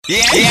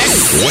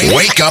Yes.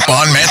 Wake up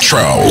on Metro.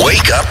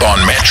 Wake up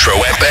on Metro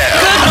FM.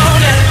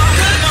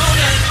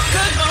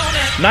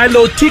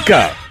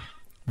 Nilotiqa.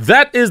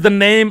 That is the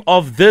name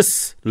of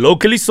this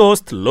locally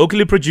sourced,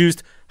 locally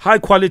produced,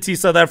 high-quality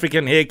South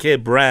African hair care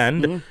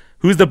brand.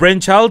 Who's the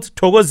brainchild?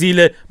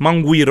 Thokozile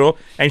Mangwiro.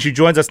 And she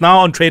joins us now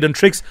on Trade and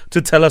Tricks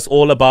to tell us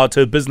all about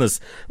her business.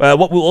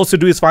 What we'll also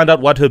do is find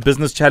out what her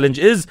business challenge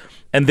is.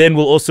 And then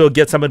we'll also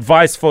get some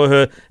advice for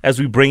her as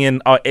we bring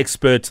in our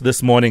expert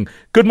this morning.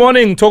 Good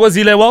morning,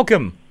 Thokozile.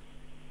 Welcome.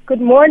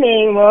 Good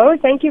morning, Mo.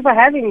 Thank you for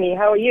having me.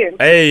 How are you?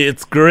 Hey,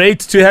 it's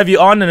great to have you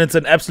on, and it's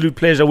an absolute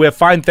pleasure. We're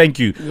fine, thank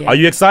you. Yeah. Are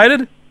you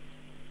excited?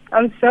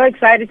 I'm so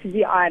excited to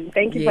be on.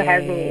 Thank you for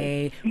having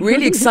me.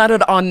 Really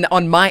excited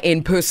on my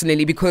end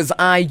personally because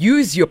I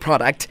use your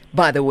product,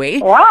 by the way.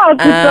 Wow,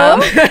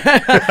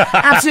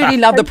 Absolutely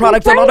love the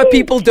product. A lot of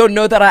people don't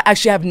know that I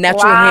actually have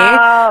natural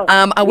hair.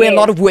 I wear a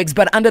lot of wigs,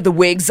 but under the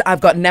wigs,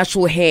 I've got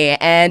natural hair.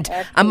 And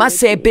I must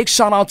say a big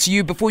shout out to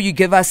you before you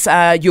give us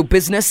your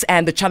business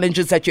and the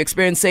challenges that you're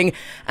experiencing.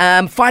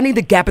 Finding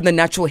the gap in the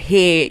natural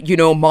hair,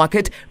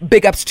 market.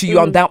 Big ups to you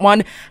on that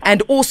one.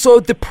 And also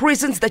the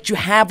presence that you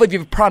have of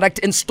your product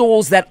in stores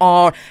that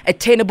are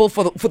attainable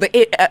for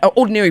the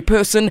ordinary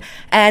person,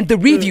 and the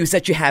reviews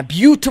that you have,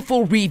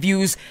 beautiful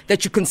reviews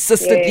that you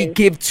consistently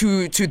give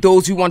to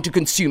those who want to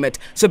consume it.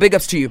 So big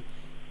ups to you.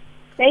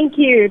 Thank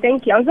you.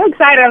 I'm so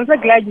excited. I'm so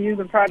glad you use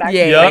the product.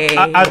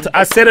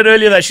 I said it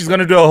earlier that she's going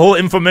to do a whole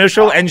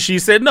infomercial, and she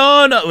said,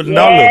 no, look.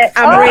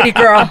 I'm ready,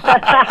 girl.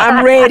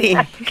 I'm ready.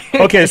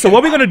 Okay, so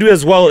what we're going to do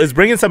as well is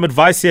bring in some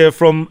advice here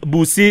from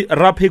Busi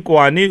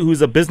Raphikwani,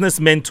 who's a business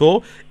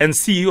mentor and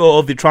CEO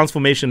of the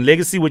Transformation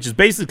Legacy, which is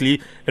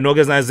basically an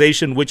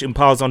organization which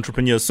empowers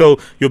entrepreneurs. So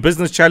your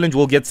business challenge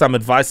will get some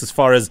advice as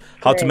far as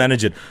how to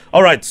manage it.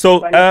 All right,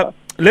 so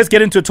let's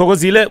get into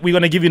Thokozile. We're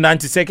going to give you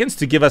 90 seconds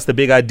to give us the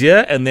big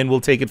idea, and then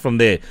we'll take it from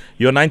there.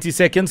 Your 90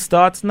 seconds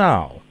starts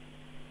now.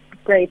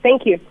 Great,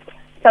 thank you.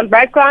 Some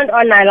background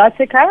on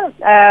Nilotiqa.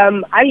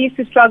 I used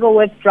to struggle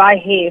with dry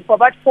hair. For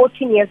about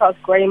 14 years, I was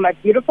growing my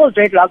beautiful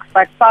dreadlocks,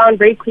 but found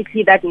very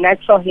quickly that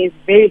natural hair is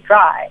very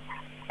dry.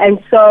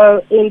 And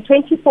so in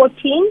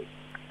 2014,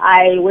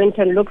 I went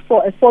and looked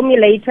for a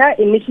formulator,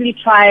 initially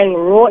trying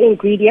raw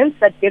ingredients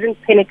that didn't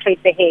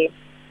penetrate the hair.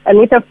 And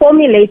with a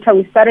formulator,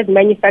 we started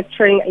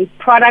manufacturing a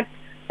product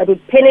that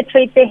would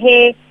penetrate the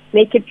hair,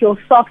 make it feel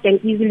soft and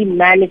easily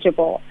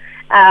manageable.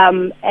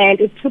 And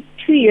it took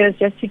 2 years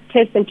just to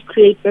test and to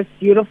create this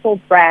beautiful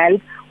brand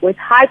with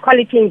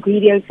high-quality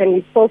ingredients, and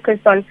we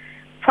focused on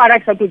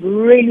products that would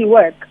really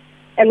work.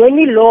 And when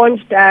we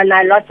launched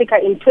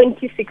Nilotiqa in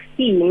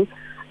 2016,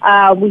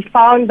 we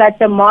found that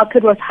the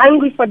market was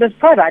hungry for this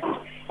product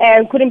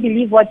and couldn't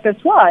believe what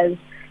this was.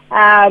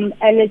 And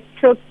it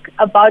took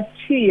about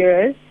 2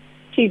 years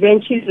to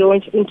eventually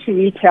launch into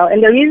retail.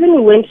 And the reason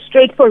we went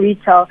straight for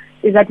retail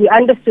is that we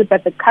understood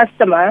that the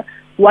customer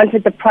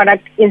wanted the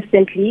product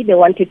instantly. They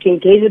wanted to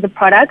engage with the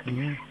product.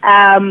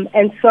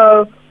 And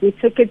so we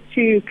took it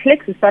to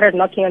Clicks. We started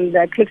knocking on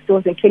the Clicks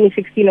stores in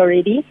 2016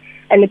 already.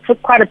 And it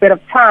took quite a bit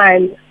of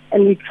time.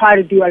 And we tried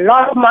to do a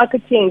lot of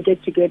marketing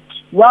and get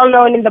well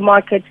known in the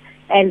market.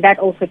 And that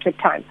also took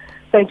time.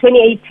 So in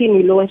 2018,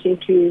 we launched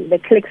into the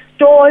Clicks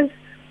stores.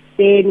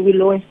 Then we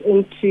launched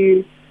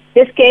into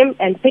Discam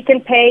and Pick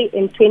and Pay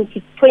in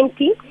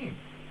 2020.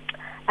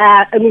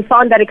 And we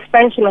found that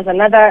expansion was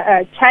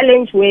another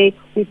challenge where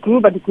we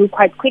grew, but we grew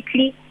quite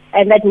quickly,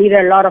 and that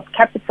needed a lot of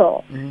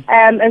capital.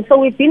 And so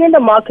we've been in the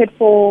market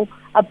for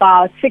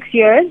about 6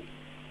 years.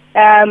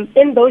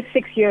 In those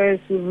 6 years,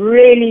 we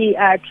really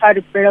tried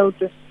to build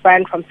this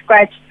brand from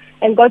scratch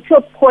and got to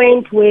a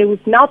point where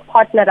we've now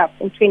partnered up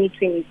in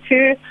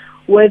 2022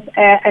 with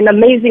an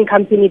amazing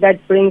company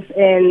that brings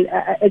in,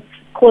 it's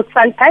called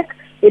Sunpack.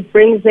 It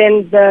brings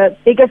in the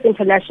biggest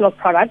international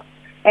products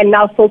and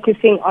now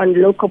focusing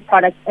on local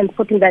products and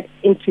putting that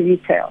into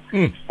retail.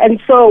 And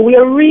so we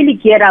are really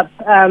geared up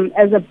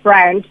as a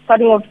brand,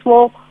 starting off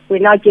small. We're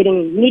now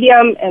getting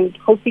medium and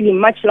hopefully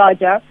much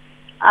larger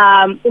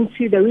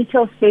into the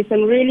retail space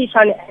and really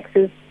trying to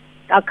access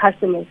our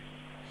customers.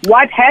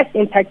 What has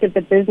impacted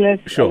the business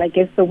and I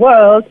guess the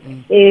world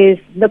is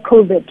the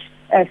COVID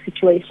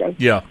situation.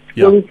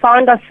 Where we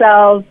found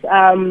ourselves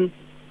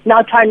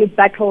now trying to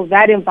battle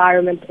that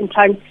environment and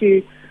trying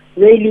to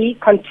really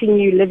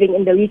continue living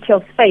in the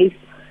retail space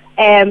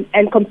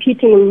and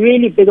competing with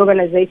really big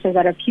organizations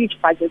that have huge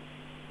budgets.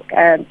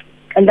 And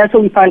that's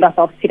where we found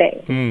ourselves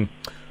today.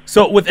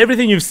 So with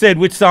everything you've said,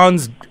 which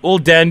sounds all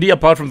dandy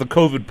apart from the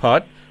COVID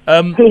part,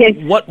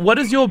 what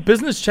is your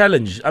business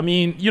challenge? I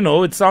mean,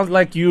 it sounds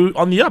like you're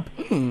on the up.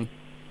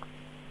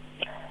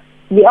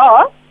 We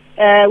are.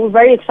 We're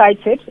very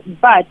excited.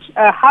 But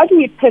how do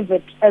we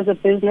pivot as a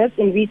business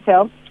in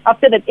retail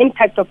after the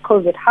impact of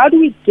COVID? How do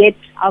we get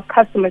our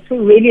customers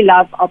who really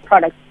love our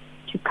products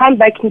to come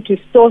back into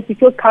stores, to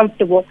feel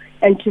comfortable,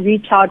 and to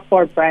reach out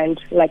for a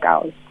brand like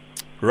ours?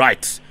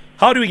 Right.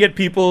 How do we get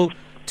people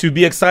to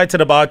be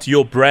excited about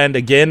your brand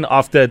again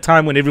after a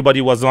time when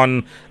everybody was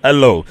on a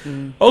low.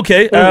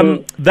 Okay,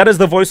 that is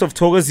the voice of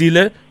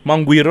Thokozile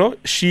Mangwiro.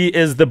 She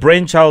is the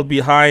brainchild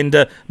behind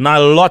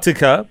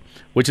Nilotiqa,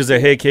 which is a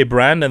hair care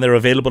brand, and they're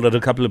available at a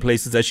couple of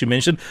places, as you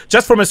mentioned.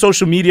 Just from a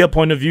social media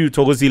point of view,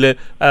 Thokozile,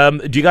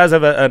 do you guys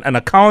have an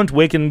account?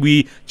 Where can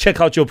we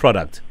check out your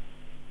product?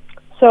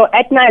 So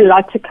at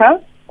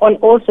Nilotiqa, on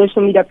all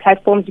social media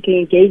platforms, you can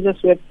engage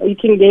us with. You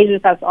can engage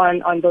with us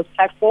on those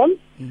platforms.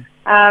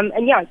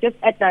 And yeah, just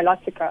at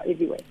Nilotiqa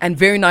everywhere. And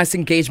very nice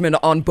engagement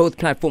on both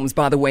platforms,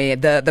 by the way.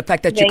 The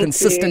fact that you're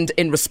consistent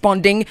in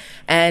responding.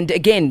 And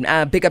again,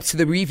 big ups to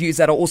the reviews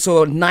that are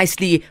also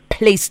nicely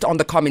placed on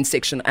the comment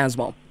section as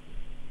well.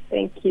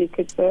 Thank you,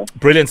 Kutsua.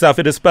 Brilliant stuff.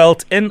 It is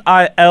spelled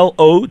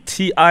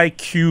Nilotiqa.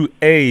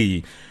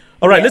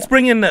 All right, let's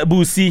bring in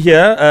Busi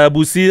here.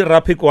 Busi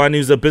Rapikwan,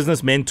 who's a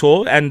business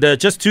mentor. And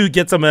just to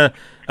get some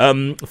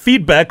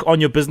feedback on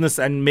your business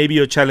and maybe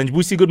your challenge.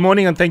 Busi, good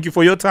morning and thank you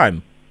for your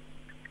time.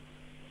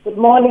 Good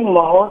morning,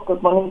 Mo.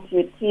 Good morning to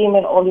your team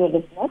and all your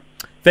listeners.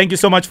 Thank you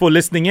so much for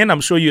listening in.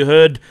 I'm sure you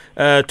heard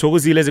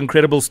Thokozile's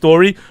incredible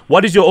story.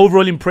 What is your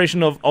overall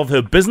impression of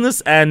her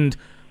business, and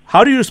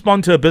how do you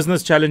respond to a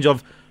business challenge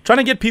of trying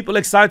to get people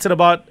excited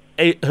about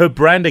her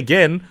brand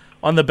again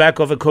on the back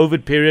of a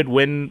COVID period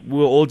when we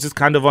were all just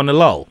kind of on a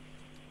lull?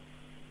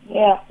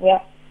 Yeah.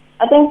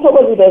 I think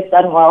Thokozile has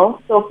done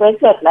well. So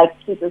first, I'd like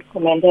to just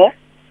commend her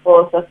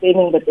for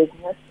sustaining the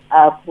business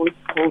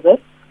post-COVID.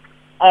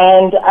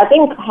 And I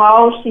think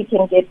how she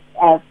can get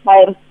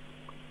clients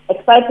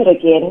excited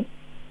again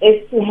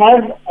is to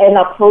have an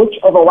approach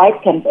of a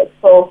white canvas.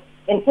 So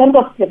in terms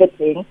of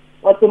pivoting,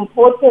 what's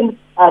important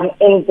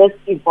in this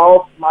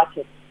evolved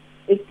market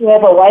is to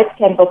have a white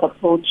canvas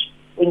approach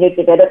when you're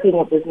developing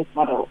a business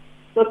model.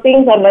 So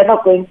things are never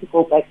going to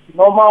go back to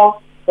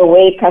normal. The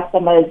way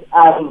customers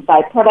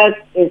buy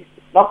products is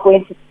not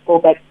going to go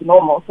back to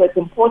normal. So it's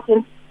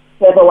important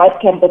to have a white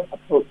canvas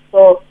approach.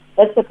 So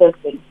that's the first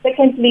thing.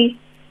 Secondly,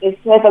 is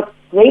to have a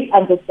great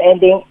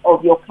understanding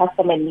of your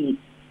customer needs.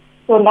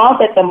 So now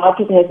that the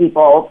market has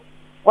evolved,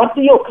 what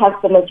do your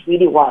customers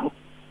really want?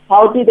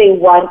 How do they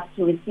want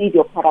to receive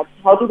your product?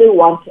 How do they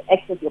want to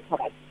access your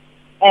product?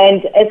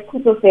 And as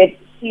Kuto said,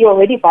 she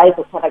already buys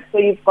the product. So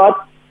you've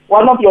got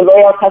one of your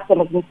loyal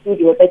customers in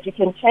studio that you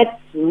can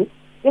chat to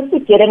just to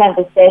get an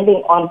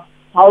understanding on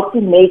how to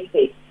make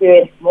the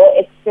experience more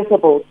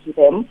accessible to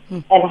them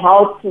and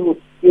how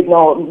to,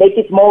 make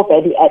it more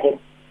value added.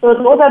 So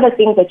those are the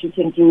things that you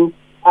can do,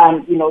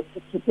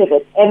 to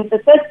pivot. And the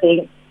third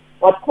thing,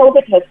 what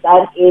COVID has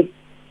done is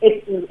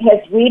it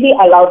has really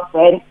allowed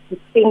brands to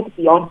think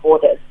beyond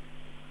borders.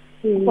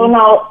 So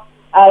now,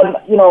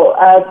 you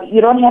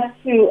don't have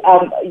to,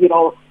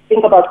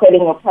 think about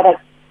selling your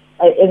product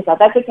in South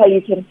Africa.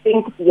 You can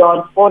think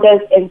beyond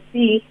borders and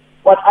see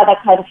what other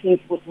countries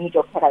would need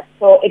your product.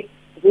 So it's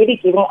really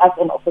giving us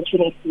an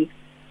opportunity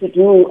to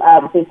do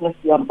business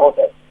beyond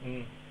borders.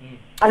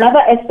 Another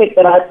aspect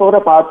that I thought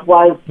about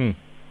was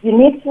you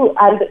need to,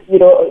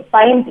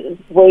 find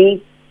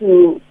ways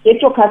to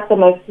get your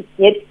customers to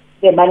get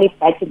their money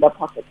back in their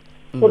pockets.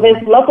 So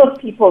there's lots of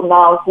people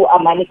now who are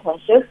money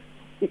conscious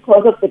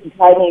because of the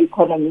declining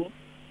economy.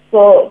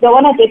 So they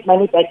want to get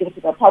money back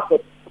into their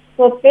pockets.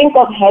 So think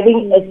of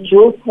having a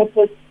dual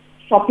purpose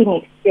shopping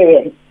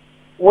experience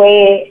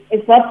where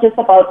it's not just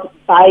about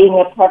buying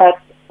a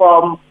product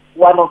from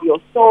one of your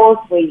stores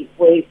where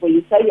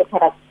you sell your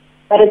product,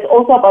 but it's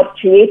also about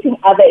creating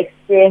other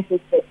experiences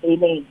that they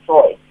may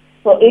enjoy.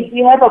 So if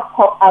you have a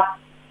pop-up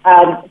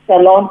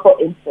salon, for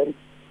instance,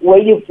 where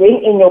you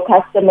bring in your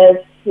customers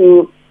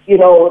to,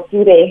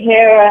 do their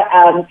hair,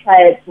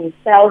 try out new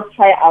styles,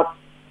 try out,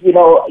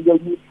 your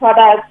new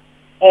products,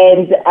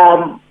 and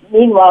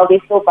meanwhile they're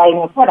still buying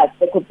your products.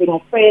 They could bring a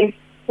friend.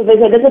 So there's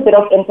a little bit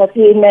of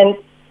entertainment,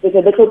 there's a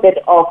little bit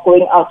of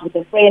going out with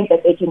a friend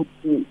that they can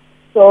do.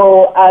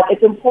 So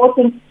it's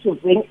important to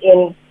bring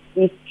in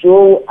these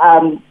dual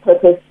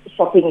purpose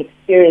shopping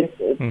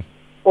experiences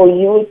for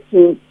you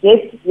to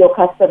get your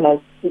customers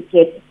to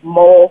get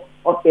more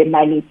of their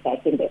money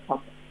back in their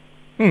pocket.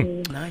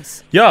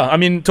 Nice. Yeah, I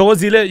mean,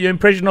 Thokozile, your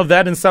impression of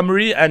that in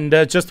summary, and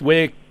just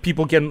where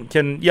people can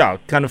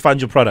kind of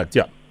find your product.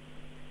 Yeah.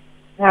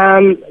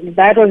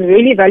 That was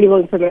really valuable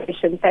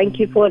information. Thank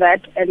you for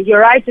that. And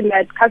you're right in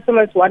that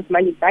customers want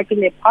money back in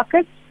their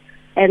pockets,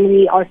 and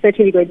we are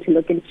certainly going to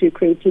look into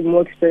creating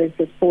more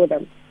experiences for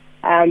them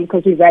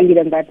because we value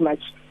them that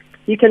much.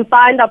 You can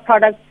find our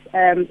products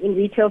in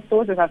retail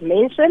stores, as I've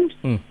mentioned,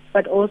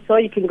 but also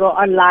you can go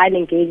online,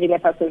 engaging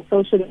with us on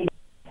social media.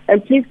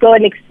 And please go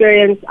and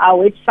experience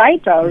our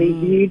website, our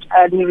renewed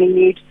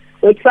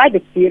website.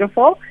 It's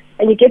beautiful.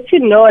 And you get to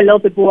know a little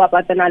bit more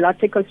about the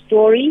Nilotiqa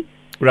story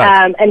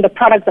and the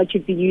products that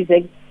you'd be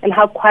using and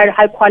how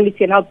high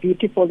quality and how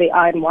beautiful they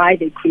are and why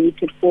they're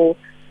created for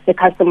the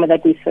customer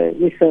that we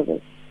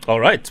service.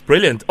 All right,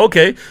 brilliant.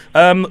 Okay,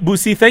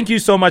 Busi, thank you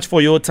so much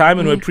for your time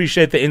and we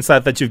appreciate the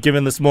insight that you've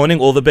given this morning.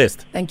 All the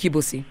best. Thank you,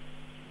 Busi.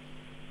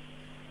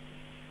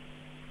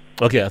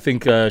 Okay, I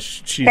think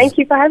she's... Thank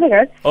you for having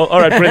us. Oh, all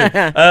right, brilliant.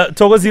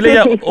 Thokozile,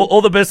 yeah,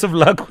 all the best of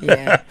luck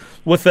Yeah.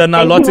 with Thank you,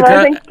 Nilotiqa.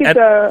 thank you,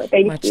 sir.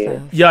 Thank Much you.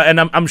 love. Yeah, and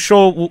I'm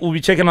sure we'll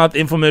be checking out the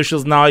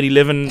infomercials now at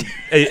 11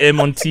 a.m.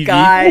 on TV.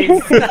 Guys,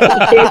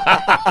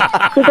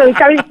 So I'm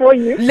coming for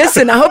you.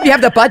 listen, I hope you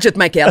have the budget,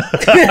 Michael.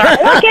 Okay,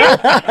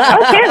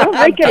 we'll I'm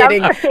break it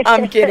kidding. up.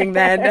 I'm kidding,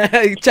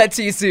 man. Chat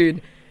to you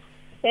soon.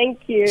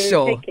 Thank you.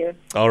 Sure. Thank you.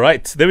 All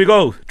right, there we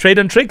go. Trade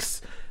and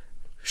Tricks,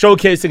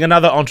 showcasing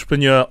another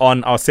entrepreneur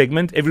on our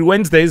segment every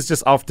Wednesdays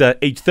just after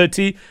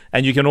 8:30,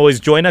 and you can always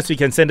join us. You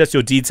can send us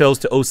your details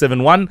to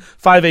 071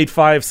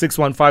 585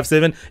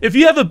 6157 if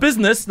you have a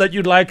business that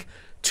you'd like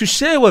to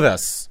share with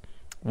us.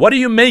 What do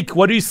you make?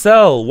 What do you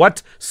sell?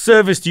 What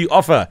service do you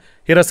offer?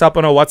 Hit us up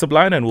on our WhatsApp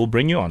line and we'll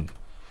bring you on.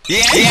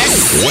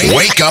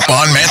 Wake up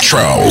on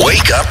Metro.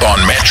 Wake up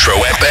on Metro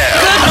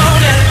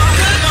FM.